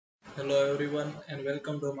Hello everyone and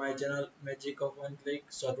welcome to my channel Magic of One Click.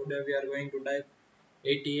 So today we are going to type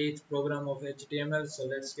 88th program of HTML. So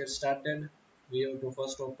let's get started. We have to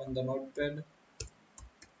first open the notepad.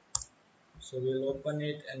 So we'll open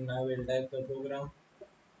it and now we'll type the program.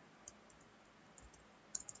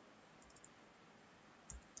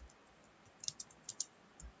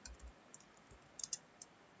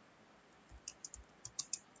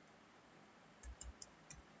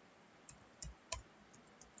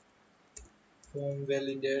 Form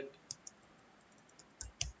validate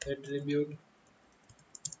attribute.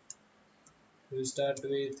 We start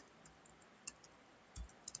with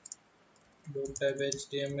doctype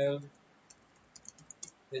HTML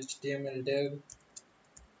tag,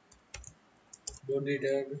 body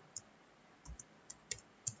tag,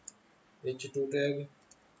 h2 tag,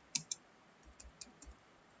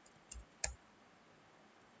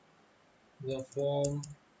 the form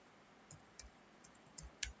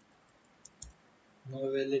now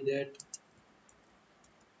validate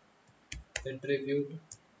attribute,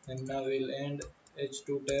 and now we'll end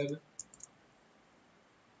h2 tag.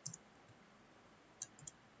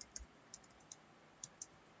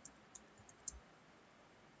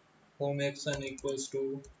 Form action equals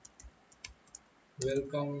to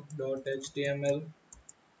welcome.html.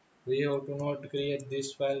 We have to not create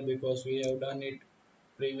this file because we have done it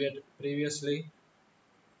previously.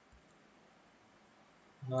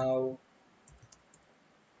 Now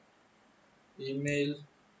email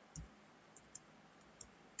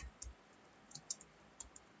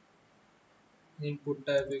input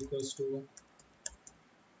type equals to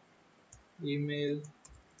email,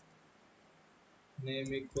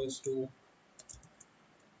 name equals to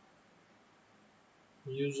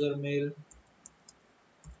user mail,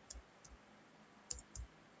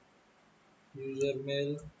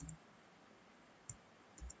 and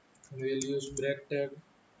we'll use break tag.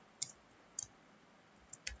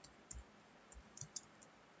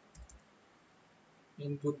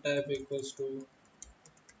 Input type equals to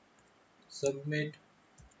submit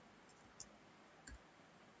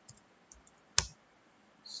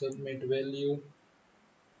value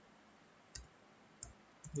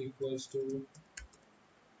equals to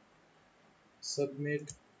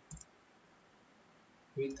submit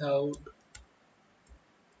without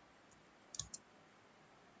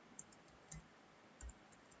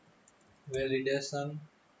validation,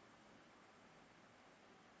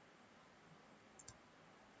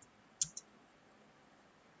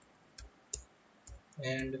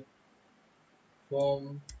 and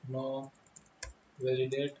form no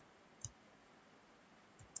validate,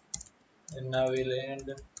 and now we'll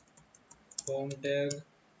end form tag,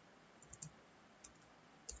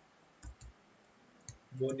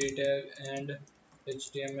 body tag, and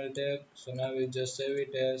HTML tag. So now we just save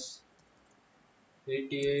it as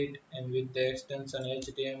 88 and with the extension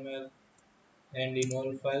HTML and in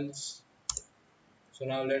all files. So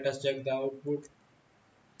now let us check the output.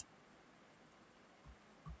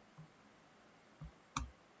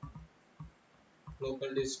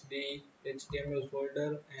 Local disk D HTML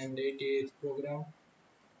folder and 88th program.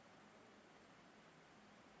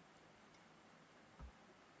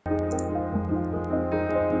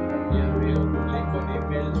 Here we have to click on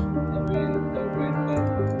email and we will have to enter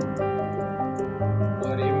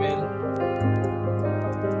our email,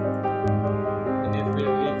 and if we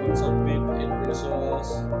click on submit, it will show us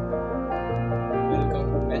welcome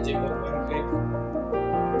to Magic of One Click.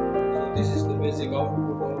 So this is the basic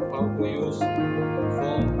output of how to use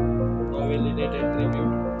form validate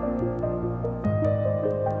attribute.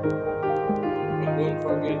 And don't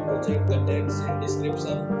forget to check the text and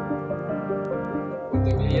description for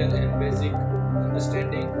the clear and basic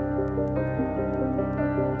understanding.